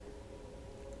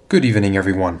Good evening,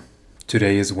 everyone.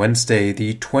 Today is Wednesday,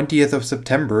 the 20th of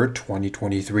September,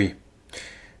 2023.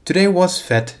 Today was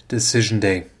Fed Decision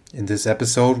Day. In this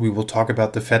episode, we will talk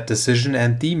about the Fed decision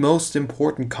and the most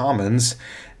important comments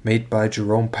made by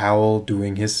Jerome Powell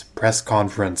during his press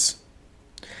conference.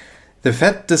 The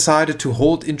Fed decided to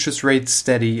hold interest rates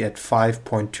steady at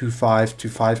 5.25 to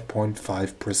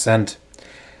 5.5%.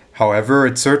 However,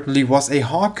 it certainly was a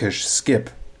hawkish skip.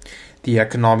 The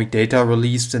economic data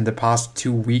released in the past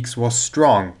 2 weeks was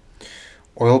strong.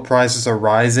 Oil prices are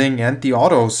rising and the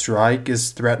auto strike is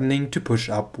threatening to push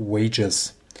up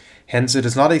wages. Hence, it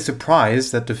is not a surprise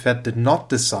that the Fed did not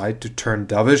decide to turn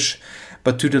dovish,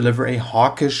 but to deliver a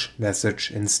hawkish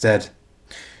message instead.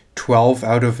 12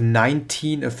 out of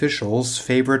 19 officials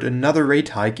favored another rate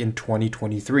hike in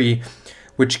 2023,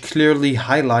 which clearly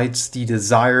highlights the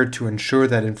desire to ensure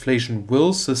that inflation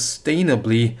will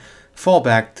sustainably fall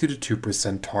back to the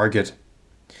 2% target.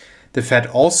 The Fed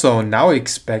also now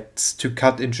expects to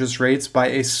cut interest rates by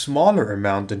a smaller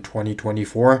amount in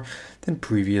 2024 than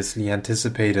previously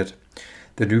anticipated.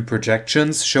 The new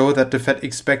projections show that the Fed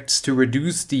expects to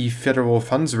reduce the federal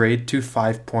funds rate to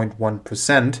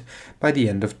 5.1% by the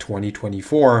end of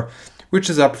 2024,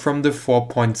 which is up from the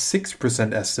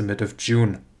 4.6% estimate of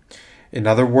June. In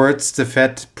other words, the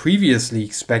Fed previously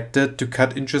expected to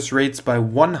cut interest rates by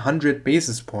 100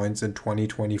 basis points in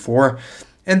 2024,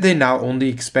 and they now only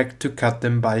expect to cut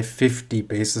them by 50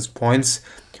 basis points,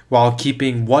 while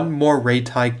keeping one more rate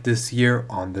hike this year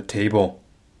on the table.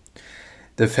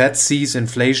 The Fed sees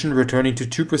inflation returning to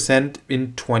 2%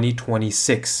 in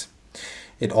 2026.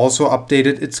 It also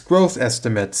updated its growth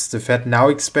estimates. The Fed now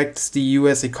expects the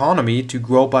US economy to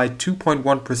grow by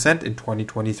 2.1% in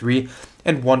 2023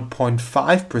 and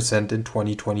 1.5% in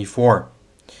 2024.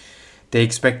 They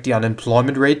expect the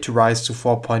unemployment rate to rise to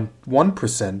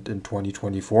 4.1% in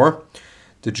 2024.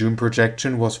 The June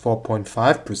projection was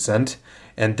 4.5%,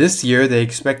 and this year they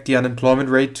expect the unemployment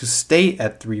rate to stay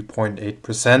at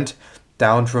 3.8%,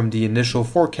 down from the initial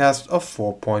forecast of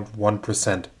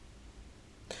 4.1%.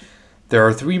 There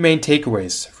are three main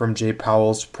takeaways from Jay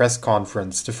Powell's press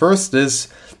conference. The first is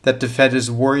that the Fed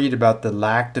is worried about the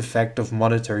lagged effect of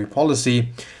monetary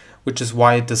policy, which is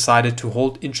why it decided to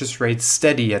hold interest rates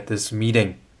steady at this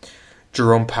meeting.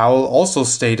 Jerome Powell also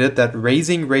stated that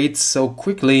raising rates so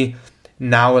quickly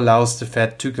now allows the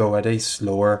Fed to go at a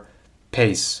slower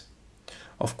pace.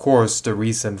 Of course, the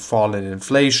recent fall in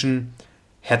inflation,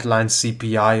 headline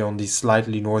CPI only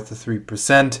slightly north of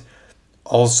 3%,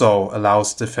 also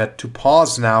allows the Fed to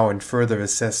pause now and further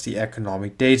assess the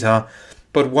economic data,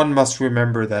 but one must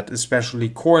remember that especially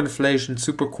core inflation,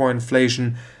 supercore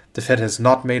inflation, the Fed has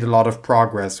not made a lot of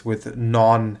progress with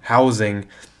non-housing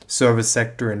service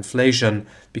sector inflation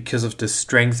because of the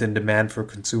strength in demand for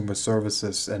consumer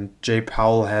services. And Jay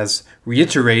Powell has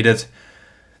reiterated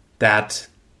that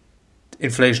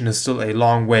inflation is still a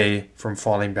long way from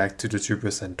falling back to the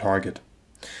 2% target.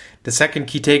 The second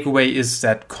key takeaway is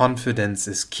that confidence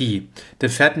is key. The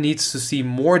Fed needs to see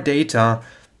more data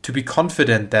to be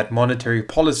confident that monetary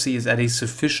policy is at a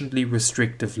sufficiently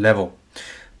restrictive level.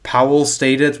 Powell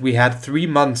stated we had 3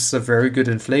 months of very good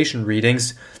inflation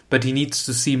readings, but he needs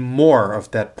to see more of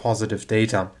that positive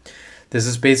data. This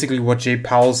is basically what Jay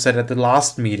Powell said at the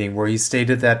last meeting, where he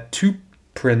stated that 2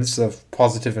 prints of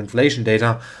positive inflation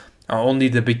data are only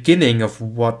the beginning of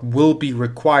what will be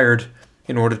required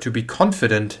in order to be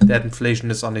confident that inflation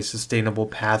is on a sustainable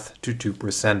path to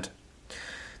 2%.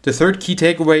 The third key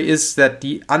takeaway is that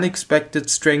the unexpected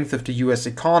strength of the US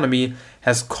economy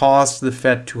has caused the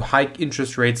Fed to hike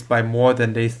interest rates by more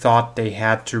than they thought they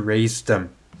had to raise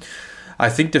them. I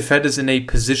think the Fed is in a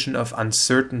position of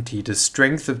uncertainty. The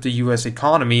strength of the US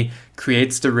economy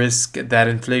creates the risk that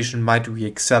inflation might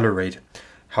reaccelerate.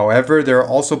 However, there are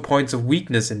also points of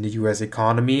weakness in the US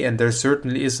economy, and there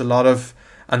certainly is a lot of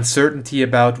uncertainty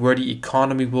about where the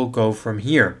economy will go from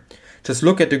here. Just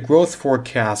look at the growth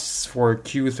forecasts for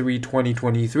Q3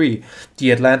 2023.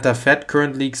 The Atlanta Fed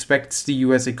currently expects the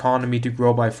US economy to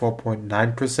grow by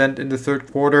 4.9% in the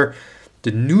third quarter.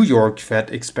 The New York Fed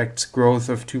expects growth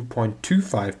of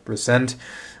 2.25%,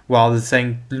 while the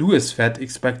St. Louis Fed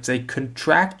expects a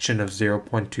contraction of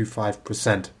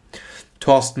 0.25%.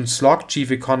 Thorsten Slock,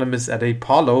 chief economist at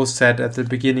Apollo, said at the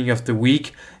beginning of the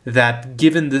week that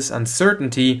given this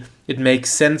uncertainty, it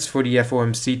makes sense for the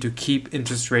FOMC to keep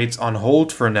interest rates on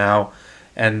hold for now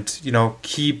and,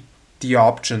 keep the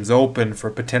options open for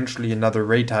potentially another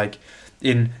rate hike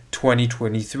in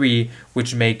 2023,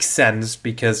 which makes sense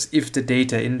because if the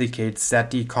data indicates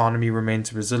that the economy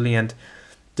remains resilient,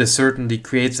 this certainly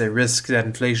creates a risk that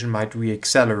inflation might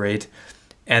reaccelerate.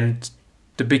 And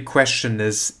the big question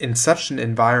is, in an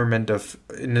environment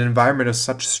of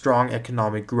such strong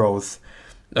economic growth,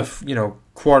 of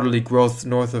quarterly growth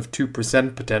north of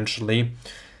 2% potentially,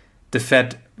 the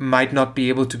Fed might not be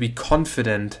able to be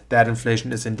confident that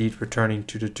inflation is indeed returning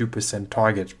to the 2%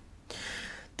 target.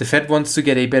 The Fed wants to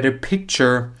get a better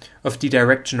picture of the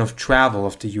direction of travel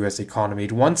of the US economy.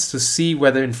 It wants to see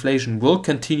whether inflation will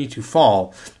continue to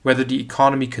fall, whether the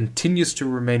economy continues to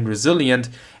remain resilient,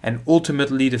 and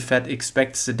ultimately the Fed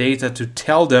expects the data to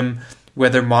tell them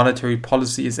whether monetary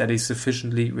policy is at a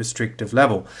sufficiently restrictive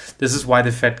level. This is why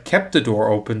the Fed kept the door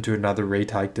open to another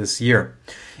rate hike this year.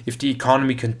 If the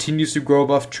economy continues to grow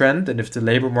above trend, and if the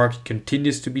labor market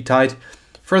continues to be tight,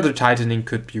 further tightening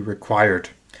could be required.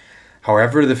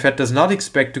 However, the Fed does not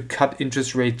expect to cut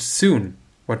interest rates soon.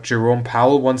 What Jerome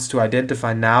Powell wants to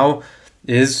identify now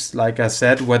is, like I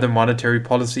said, whether monetary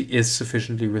policy is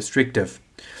sufficiently restrictive.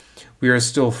 We are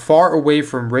still far away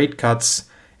from rate cuts,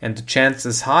 and the chance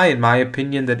is high, in my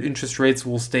opinion, that interest rates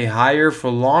will stay higher for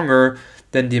longer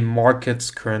than the markets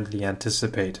currently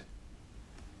anticipate.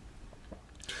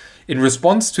 In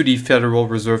response to the Federal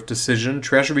Reserve decision,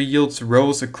 Treasury yields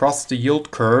rose across the yield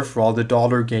curve while the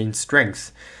dollar gained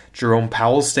strength. Jerome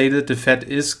Powell stated the Fed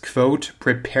is, quote,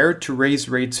 prepared to raise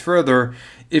rates further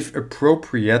if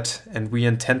appropriate, and we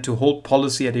intend to hold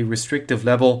policy at a restrictive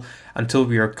level until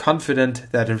we are confident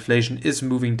that inflation is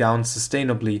moving down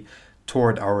sustainably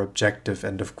toward our objective,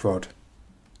 end of quote.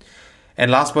 And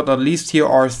last but not least, here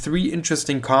are 3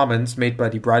 interesting comments made by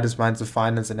the brightest minds of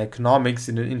finance and economics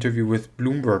in an interview with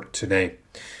Bloomberg today.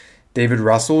 David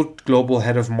Russell, global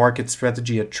head of market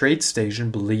strategy at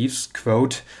TradeStation, believes,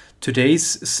 quote,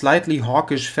 today's slightly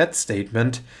hawkish Fed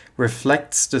statement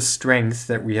reflects the strength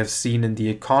that we have seen in the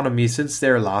economy since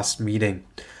their last meeting.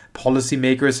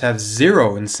 Policymakers have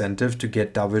zero incentive to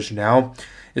get dovish now,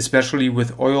 especially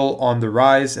with oil on the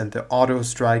rise and the auto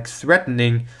strike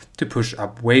threatening to push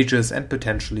up wages and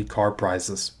potentially car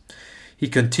prices. He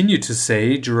continued to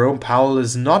say Jerome Powell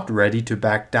is not ready to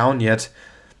back down yet,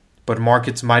 but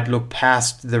markets might look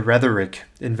past the rhetoric.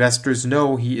 Investors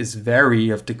know he is wary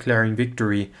of declaring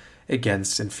victory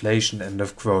against inflation, end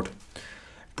of quote.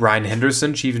 Brian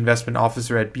Henderson, Chief Investment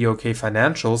Officer at BOK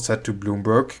Financial, said to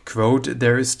Bloomberg, quote,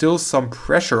 there is still some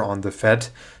pressure on the Fed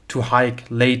to hike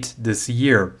late this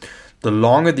year. The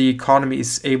longer the economy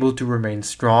is able to remain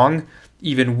strong,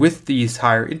 even with these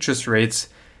higher interest rates,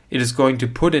 it is going to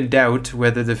put in doubt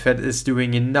whether the Fed is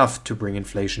doing enough to bring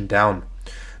inflation down.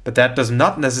 But that does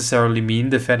not necessarily mean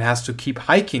the Fed has to keep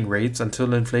hiking rates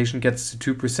until inflation gets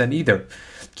to 2% either.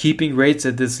 Keeping rates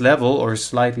at this level or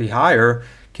slightly higher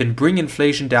can bring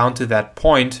inflation down to that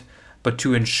point, but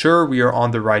to ensure we are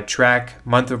on the right track,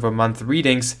 month-over-month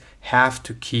readings have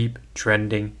to keep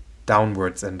trending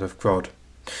downwards, end of quote.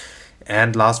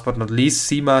 And last but not least,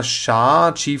 Seema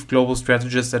Shah, Chief Global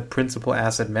Strategist at Principal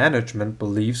Asset Management,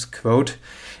 believes, quote,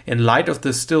 in light of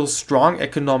the still strong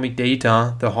economic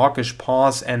data, the hawkish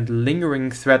pause and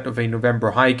lingering threat of a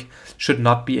November hike should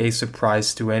not be a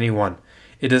surprise to anyone.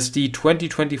 It is the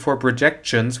 2024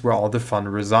 projections where all the fun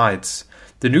resides.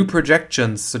 The new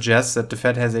projections suggest that the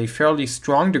Fed has a fairly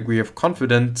strong degree of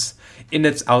confidence in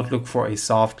its outlook for a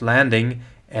soft landing,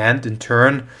 and in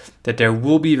turn, that there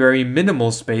will be very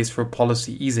minimal space for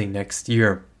policy easing next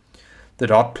year. The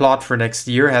dot plot for next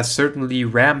year has certainly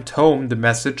rammed home the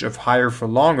message of higher for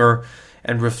longer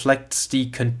and reflects the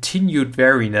continued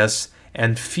wariness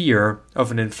and fear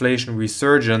of an inflation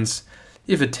resurgence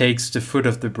if it takes the foot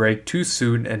off the brake too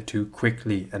soon and too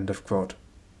quickly, end of quote.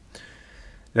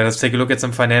 Let us take a look at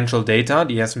some financial data.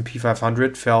 The S&P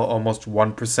 500 fell almost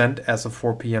 1% as of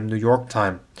 4 p.m. New York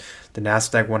time. The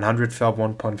Nasdaq 100 fell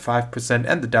 1.5%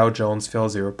 and the Dow Jones fell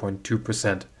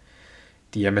 0.2%.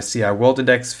 The MSCI World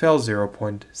Index fell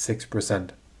 0.6%.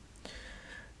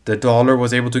 The dollar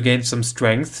was able to gain some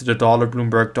strength. The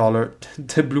Bloomberg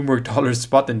dollar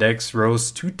spot index rose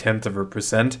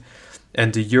 0.2%,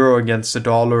 and the euro against the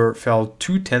dollar fell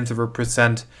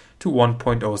 0.2% to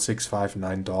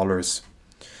 $1.0659.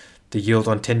 The yield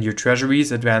on 10-year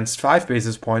treasuries advanced 5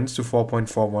 basis points to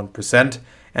 4.41%,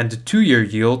 and the 2-year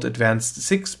yield advanced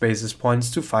 6 basis points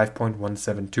to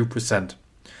 5.172%.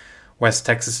 West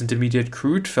Texas Intermediate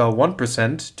crude fell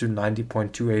 1% to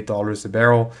 $90.28 a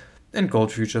barrel, and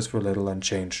gold futures were little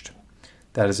unchanged.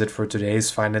 That is it for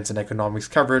today's finance and economics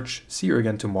coverage. See you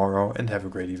again tomorrow, and have a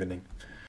great evening.